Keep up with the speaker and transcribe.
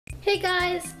Hey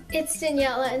guys, it's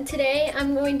Daniela, and today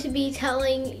I'm going to be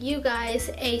telling you guys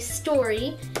a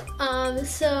story.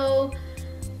 So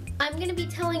I'm going to be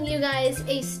telling you guys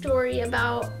a story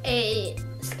about a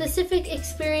specific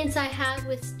experience I had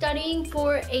with studying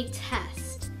for a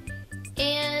test.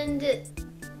 And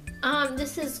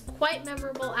this is quite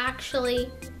memorable actually,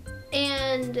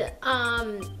 and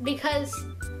because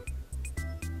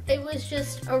it was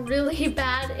just a really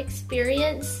bad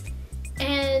experience,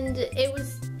 and it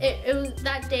was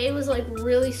that day was like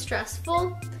really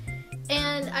stressful,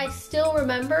 and I still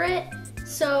remember it.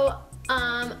 So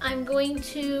I'm going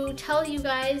to tell you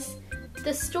guys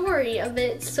the story of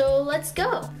it, so let's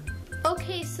go.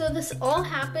 Okay, so this all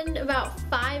happened about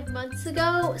 5 months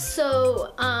ago.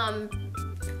 So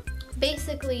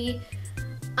basically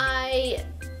I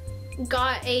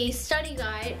got a study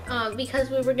guide because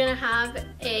we were gonna have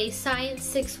a science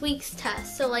 6 weeks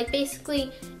test. So like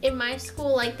basically in my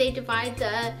school, like they divide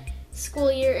the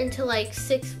school year into like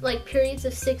periods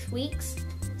of 6 weeks.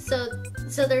 So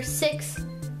there's 6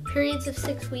 periods of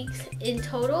 6 weeks in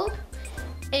total,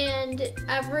 and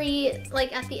every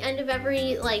at the end of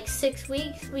every 6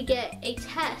 weeks we get a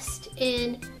test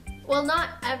in, well, not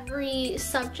every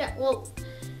subject, well,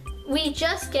 we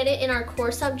just get it in our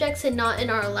core subjects and not in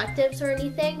our electives or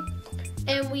anything.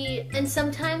 And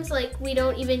sometimes we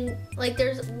don't even,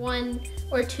 there's 1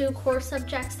 or 2 core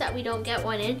subjects that we don't get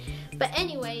one in. But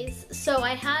anyways, so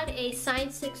I had a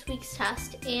science 6 weeks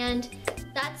test, and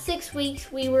that 6 weeks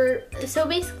so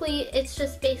basically it's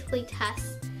just basically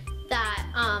tests that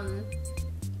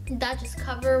that just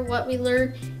cover what we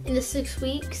learned in the 6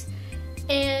 weeks.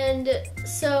 And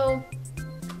so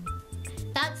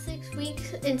that 6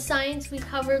 weeks in science we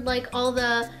covered all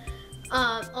the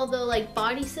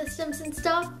body systems and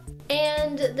stuff.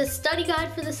 And the study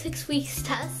guide for the 6 weeks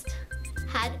test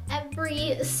had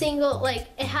every single, it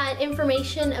had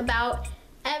information about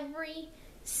every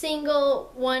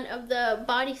single one of the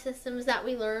body systems that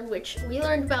we learned, which we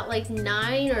learned about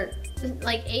 9 or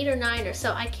 8 or 9 or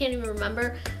so, I can't even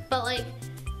remember. But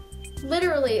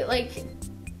literally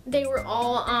they were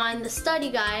all on the study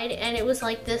guide, and it was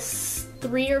this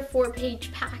 3 or 4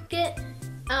 page packet.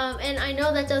 And I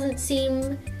know that doesn't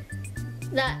seem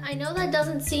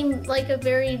like a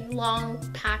very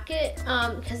long packet,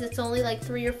 because it's only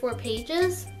 3 or 4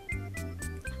 pages,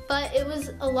 but it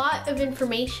was a lot of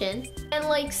information. And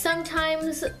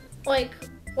sometimes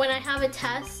when I have a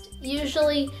test,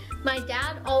 usually my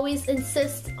dad always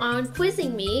insists on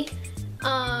quizzing me.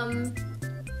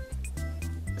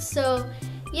 So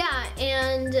yeah,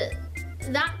 and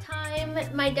that time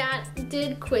my dad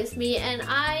did quiz me, and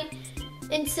I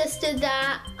insisted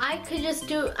that I could just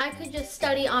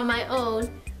study on my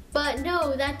own. But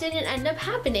no, that didn't end up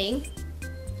happening.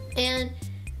 And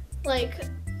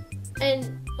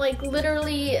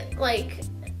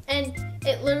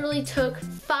it literally took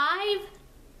 5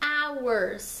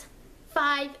 hours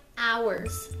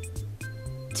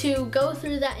to go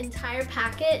through that entire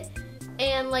packet.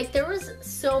 And there was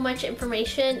so much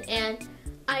information, and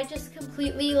I just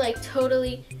completely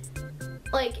totally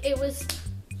it was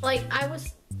I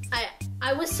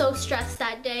was so stressed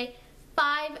that day.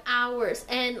 5 hours,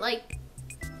 and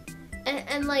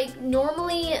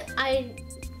normally I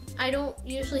don't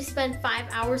usually spend 5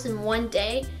 hours in one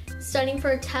day studying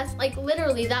for a test.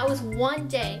 Literally that was one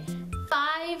day,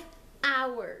 5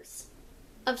 hours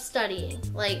of studying,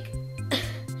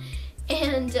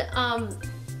 and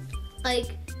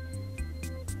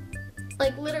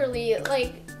literally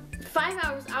 5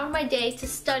 hours out of my day to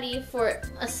study for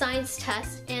a science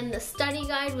test, and the study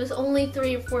guide was only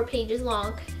 3 or 4 pages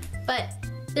long, but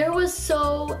there was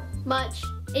so much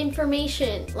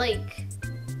information. I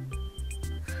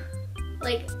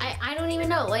don't even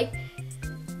know, I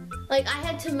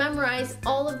had to memorize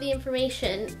all of the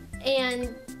information,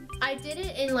 and I did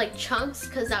it in chunks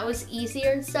because that was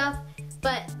easier and stuff.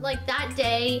 But that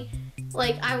day,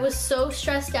 I was so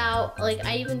stressed out.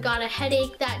 I even got a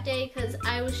headache that day because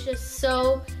I was just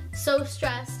so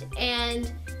stressed.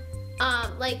 And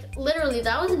literally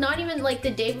that was not even the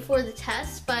day before the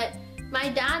test, but my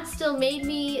dad still made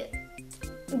me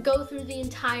go through the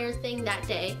entire thing that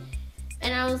day.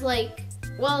 And I was like,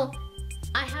 well,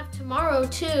 I have tomorrow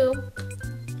too.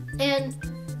 And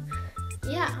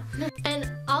yeah, and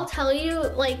I'll tell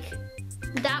you,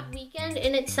 that weekend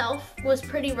in itself was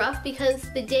pretty rough, because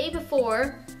the day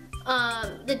before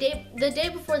the day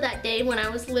before that day, when I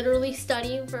was literally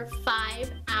studying for 5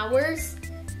 hours,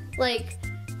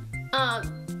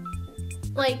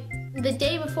 the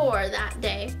day before that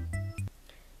day,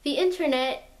 the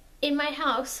internet in my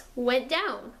house went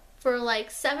down for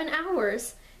 7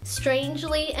 hours,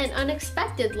 strangely and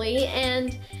unexpectedly.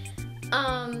 And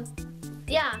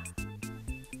Yeah.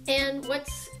 And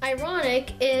what's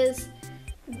ironic is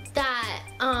that,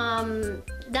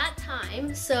 that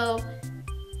time, so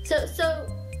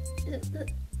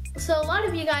a lot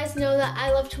of you guys know that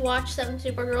I love to watch 7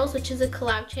 Supergirls, which is a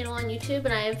collab channel on YouTube,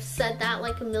 and I've said that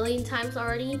like a million times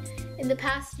already in the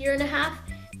past year and a half.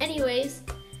 Anyways,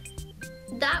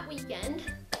 that weekend,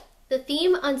 the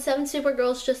theme on 7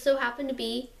 Supergirls just so happened to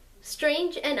be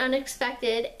strange and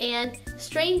unexpected, and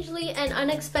strangely and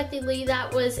unexpectedly,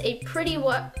 that was a pretty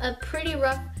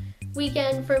rough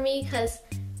weekend for me because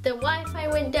the Wi-Fi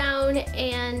went down,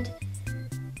 and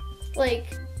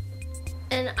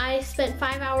I spent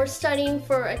 5 hours studying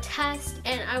for a test,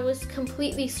 and I was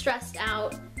completely stressed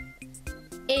out.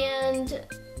 And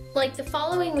like the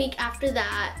following week after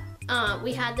that,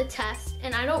 we had the test,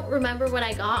 and I don't remember what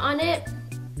I got on it.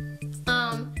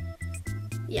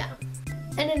 Yeah.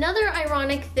 And another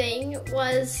ironic thing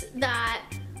was that,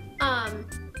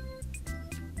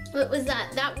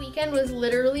 that weekend was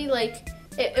literally like,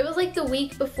 it was like the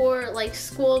week before like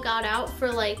school got out for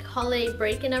like holiday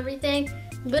break and everything.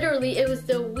 Literally, it was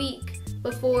the week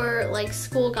before like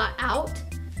school got out.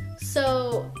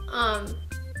 So,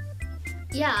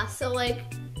 yeah, so like,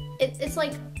 it's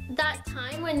like that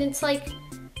time when it's like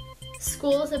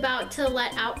school is about to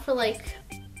let out for like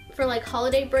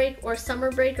holiday break or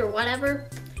summer break or whatever.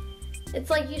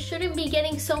 It's like you shouldn't be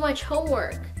getting so much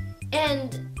homework,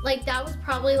 and like that was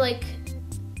probably like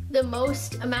the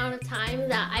most amount of time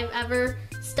that I've ever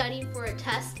studied for a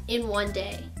test in one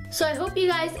day. So I hope you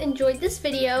guys enjoyed this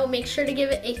video. Make sure to give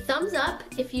it a thumbs up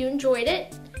if you enjoyed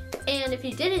it, and if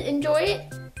you didn't enjoy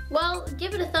it, well,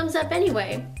 give it a thumbs up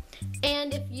anyway.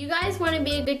 And if you guys want to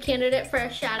be a good candidate for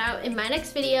a shout out in my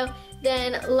next video,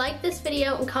 then like this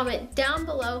video and comment down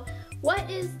below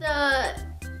what's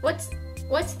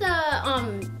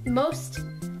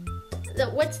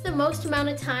the most amount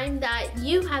of time that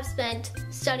you have spent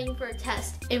studying for a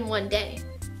test in one day.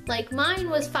 Like mine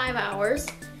was 5 hours,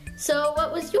 so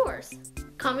what was yours?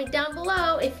 Comment down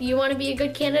below if you want to be a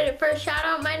good candidate for a shout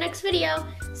out in my next video.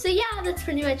 So yeah, that's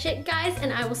pretty much it, guys,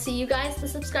 and I will see you guys, the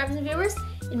subscribers and viewers,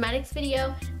 in my next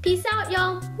video. Peace out,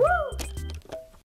 y'all. Woo!